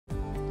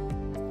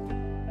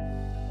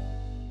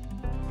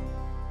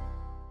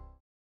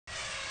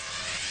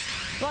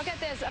Well,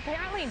 get this.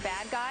 Apparently,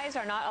 bad guys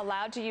are not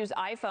allowed to use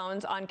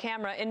iPhones on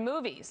camera in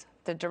movies.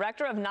 The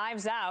director of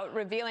Knives Out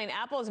revealing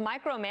Apple's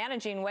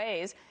micromanaging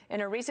ways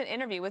in a recent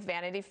interview with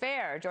Vanity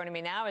Fair. Joining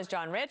me now is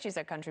Jon Rich. He's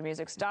a country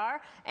music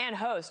star and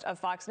host of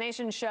Fox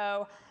Nation's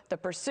show, The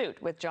Pursuit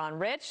with Jon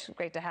Rich.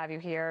 Great to have you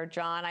here,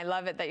 Jon. I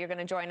love it that you're going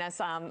to join us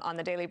on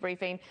the Daily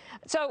Briefing.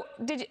 So,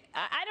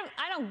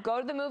 I don't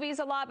go to the movies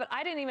a lot, but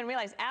I didn't even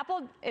realize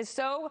Apple is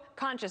so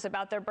conscious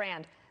about their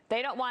brand.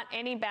 They don't want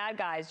any bad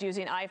guys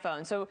using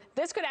iPhones. So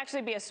this could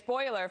actually be a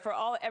spoiler for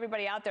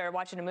everybody out there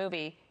watching a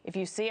movie. If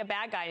you see a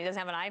bad guy and he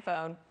doesn't have an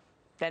iPhone,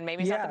 then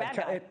maybe he's not the bad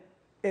guy.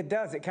 It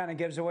does. It kind of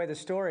gives away the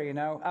story, you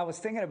know. I was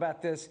thinking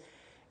about this.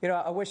 You know,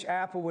 I wish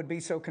Apple would be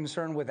so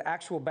concerned with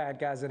actual bad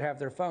guys that have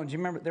their phones. You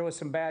remember there was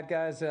some bad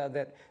guys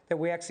that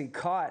we actually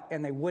caught,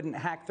 and they wouldn't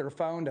hack their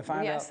phone to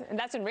find out. Yes, and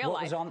that's in real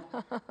life.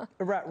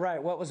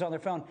 Right, what was on their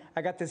phone.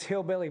 I got this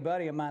hillbilly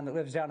buddy of mine that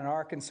lives down in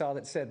Arkansas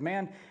that said,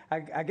 man,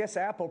 I guess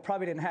Apple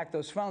probably didn't hack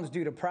those phones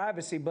due to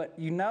privacy, but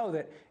you know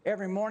that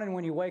every morning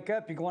when you wake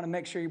up, you want to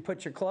make sure you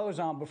put your clothes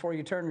on before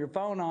you turn your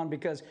phone on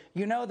because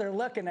you know they're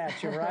looking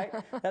at you, right?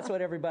 That's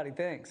what everybody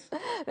thinks.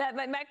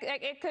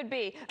 It could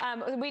be.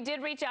 We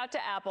did reach out to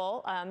Apple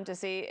to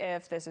see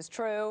if this is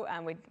true.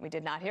 We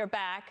did not hear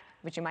back,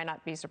 which you might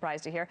not be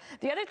surprised to hear.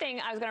 The other thing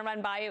I was going to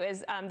run by you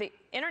is the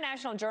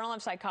International Journal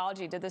of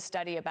Psychology did this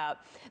study about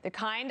the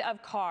kind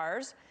of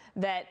cars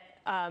that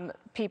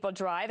people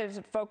drive.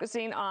 They're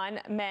focusing on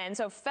men.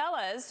 So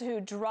fellas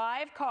who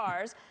drive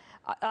cars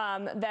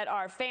that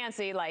are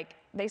fancy, like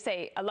they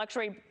say a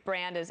luxury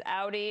brand is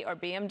Audi or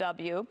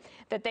BMW,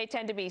 that they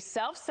tend to be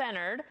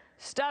self-centered,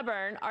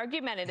 stubborn,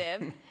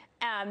 argumentative,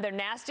 they're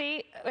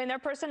nasty in their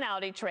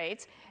personality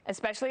traits,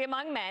 especially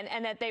among men,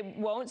 and that they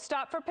won't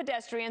stop for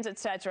pedestrians,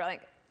 etc.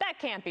 Like, that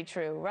can't be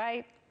true,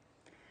 right?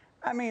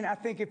 I mean, I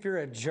think if you're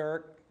a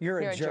jerk, you're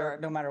a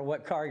jerk no matter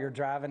what car you're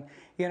driving.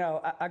 You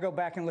know, I go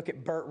back and look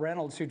at Burt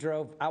Reynolds, who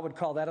drove, I would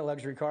call that a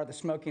luxury car, the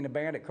Smokey and the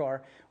Bandit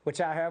car, which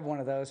I have one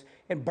of those.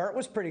 And Burt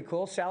was pretty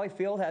cool. Sally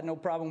Field had no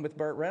problem with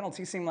Burt Reynolds.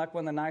 He seemed like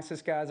one of the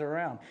nicest guys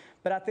around.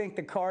 But I think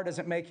the car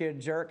doesn't make you a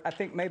jerk. I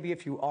think maybe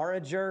if you are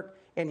a jerk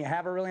and you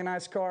have a really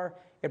nice car,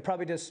 it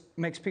probably just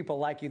makes people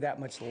like you that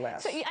much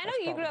less. So I know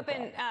you grew up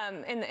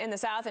in the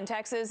South in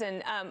Texas,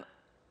 and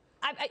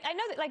I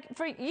know that, like,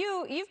 for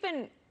you, you've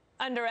been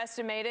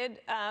underestimated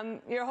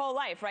your whole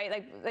life,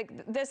 right? Like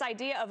this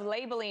idea of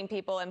labeling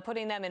people and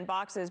putting them in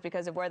boxes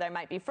because of where they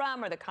might be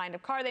from or the kind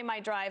of car they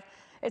might drive,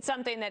 it's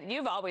something that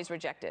you've always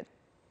rejected.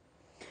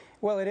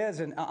 Well, it is,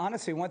 and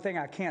honestly, one thing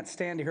I can't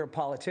stand to hear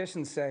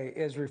politicians say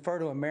is refer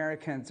to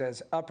Americans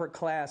as upper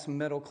class,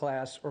 middle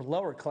class, or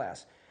lower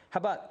class. How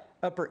about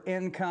upper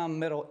income,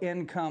 middle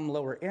income,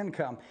 lower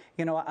income?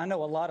 You know, I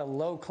know a lot of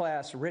low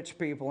class rich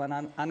people,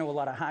 and I know a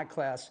lot of high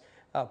class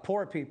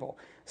poor people.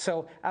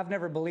 So I've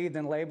never believed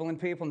in labeling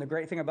people. And the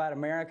great thing about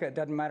America, it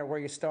doesn't matter where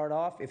you start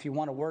off. If you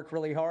want to work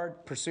really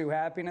hard, pursue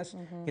happiness,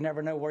 you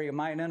never know where you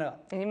might end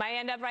up. And you might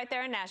end up right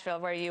there in Nashville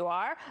where you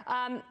are.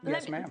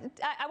 Yes, ma'am.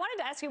 I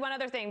wanted to ask you one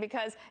other thing,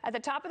 because at the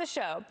top of the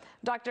show,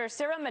 Dr.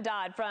 Sira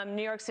Madad from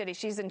New York City,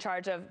 she's in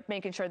charge of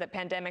making sure that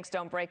pandemics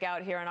don't break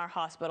out here in our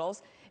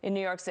hospitals in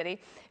New York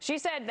City. She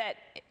said that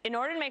in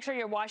order to make sure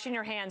you're washing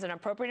your hands an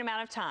appropriate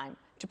amount of time,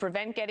 to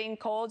prevent getting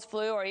colds,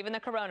 flu, or even the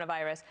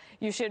coronavirus,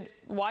 you should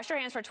wash your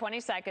hands for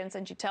 20 seconds,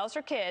 and she tells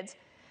her kids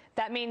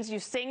that means you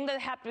sing the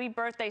happy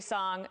birthday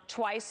song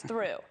twice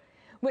through,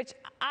 which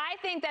I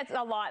think that's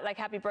a lot, like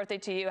happy birthday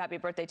to you,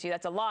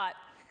 that's a lot.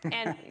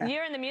 And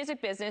you're in the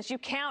music business, you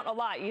count a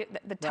lot.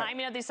 The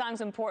timing of these songs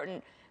is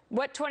important.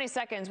 What 20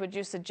 seconds would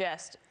you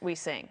suggest we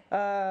sing?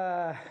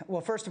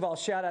 Well, first of all,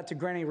 shout out to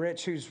Granny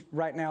Rich, who's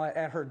right now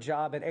at her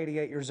job at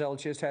 88 years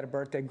old. She just had a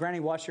birthday. Granny,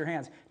 wash your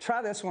hands.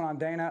 Try this one on,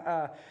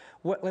 Dana.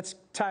 Let's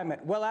time it.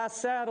 Well, I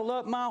saddle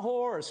up my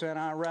horse and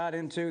I ride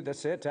into the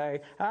city.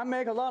 I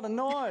make a lot of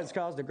noise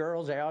because the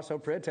girls, they are so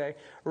pretty.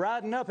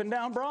 Riding up and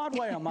down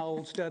Broadway on my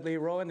old stud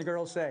Leroy, and the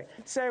girls say,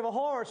 save a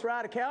horse,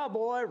 ride a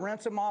cowboy,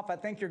 rinse them off. I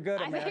think you're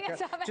good, America.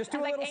 Just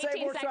do a little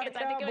save horse, ride a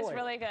cowboy. I think it was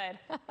really good.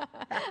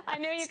 I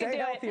knew you could do it. Stay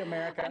healthy,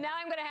 America. And now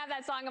I'm going to have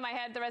that song in my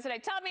head the rest of the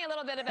day. Tell me a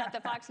little bit about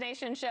the Fox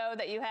Nation show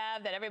that you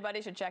have that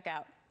everybody should check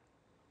out.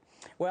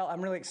 Well,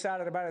 I'm really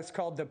excited about it. It's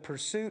called The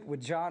Pursuit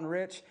with Jon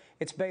Rich.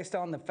 It's based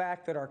on the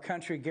fact that our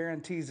country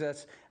guarantees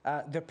us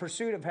the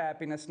pursuit of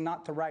happiness,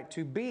 not the right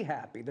to be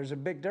happy. There's a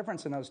big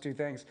difference in those two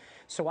things.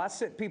 So I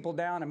sit people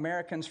down,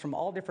 Americans from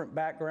all different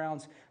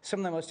backgrounds,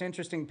 some of the most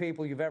interesting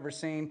people you've ever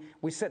seen.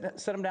 We sit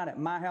them down at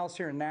my house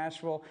here in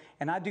Nashville,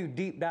 and I do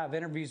deep dive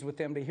interviews with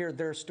them to hear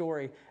their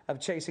story of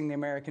chasing the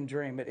American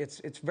dream.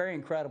 It's very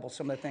incredible,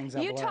 some of the things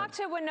I've learned. You talked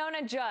to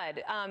Winona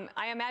Judd.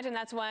 I imagine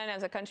that's one,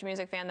 as a country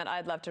music fan, that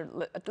I'd love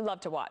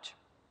to watch.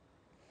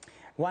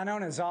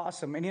 Winona's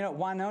awesome. And you know,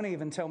 Winona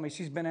even told me,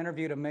 she's been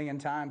interviewed a million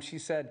times. She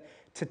said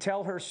to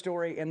tell her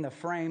story in the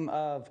frame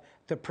of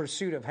the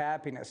pursuit of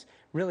happiness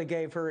really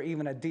gave her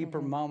even a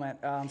deeper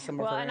moment on some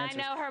of her answers. Well,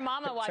 and I know her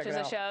mama watches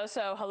the show,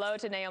 so hello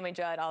to Naomi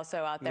Judd also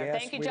out there. Yes,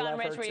 thank you, Jon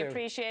Rich. We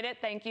appreciate it.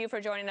 Thank you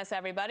for joining us,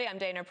 everybody. I'm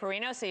Dana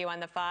Perino. See you on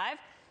the 5.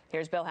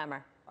 Here's Bill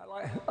Hemmer.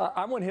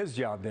 I want his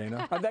job,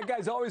 Dana. That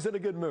guy's always in a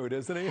good mood,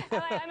 isn't he?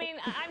 I mean,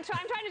 I'm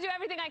trying to do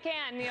everything I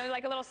can, you know,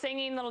 like a little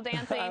singing, little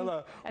dancing at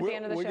the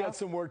end of the show. We got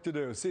some work to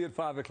do. See you at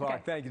 5 o'clock.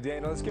 Okay. Thank you,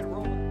 Dana. Let's get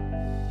rolling.